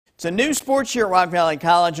It's a new sports year at Rock Valley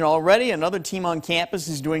College, and already another team on campus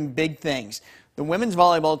is doing big things. The women's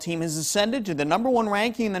volleyball team has ascended to the #1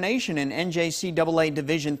 ranking in the nation in NJCAA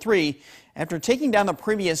Division III after taking down the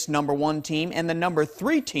previous #1 team and the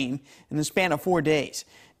 #3 team in the span of 4 days.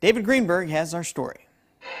 David Greenberg has our story.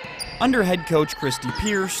 Under head coach Christy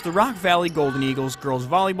Pierce, the Rock Valley Golden Eagles girls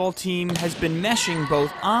volleyball team has been meshing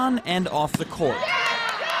both on and off the court.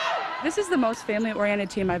 This is the most family-oriented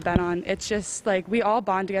team I've been on. It's just like we all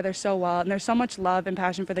bond together so well, and there's so much love and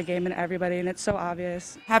passion for the game in everybody, and it's so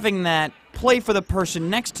obvious. Having that play for the person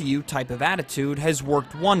next to you type of attitude has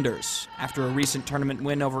worked wonders. After a recent tournament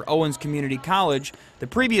win over Owens Community College, the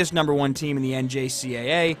previous #1 team in the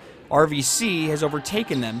NJCAA, RVC, has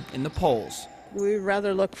overtaken them in the polls. We'd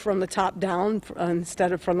rather look from the top down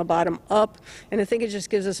instead of from the bottom up, and I think it just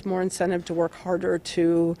gives us more incentive to work harder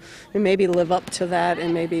to maybe live up to that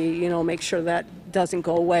and maybe, make sure that doesn't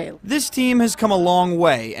go away. This team has come a long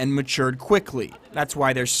way and matured quickly. That's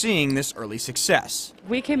why they're seeing this early success.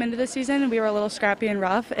 We came into the season and we were a little scrappy and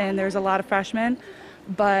rough, and there's a lot of freshmen,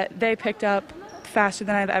 but they picked up faster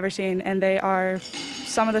than I've ever seen, and they are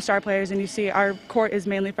some of the star players, and you see our court is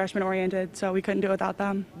mainly freshman oriented, so we couldn't do it without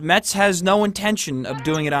them. Metz has no intention of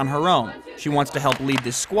doing it on her own. She wants to help lead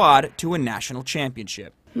this squad to a national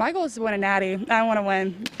championship. My goal is to win a natty. I want to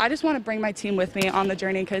win. I just want to bring my team with me on the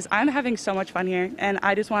journey because I'm having so much fun here, and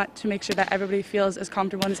I just want to make sure that everybody feels as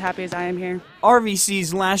comfortable and as happy as I am here.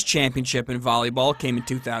 RVC's last championship in volleyball came in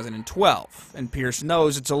 2012, and Pierce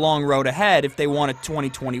knows it's a long road ahead if they want a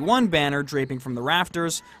 2021 banner draping from the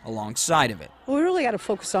rafters alongside of it. Well, we really got to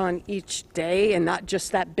focus on each day and not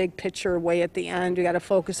just that big picture way at the end. We got to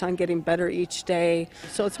focus on getting better each day.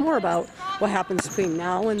 So it's more about what happens between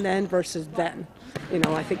now and then versus then.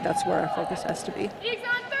 I think that's where our focus has to be. Eagles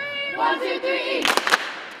on three! 1, 2, 3, Eagles!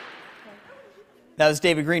 That was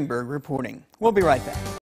David Greenberg reporting. We'll be right back.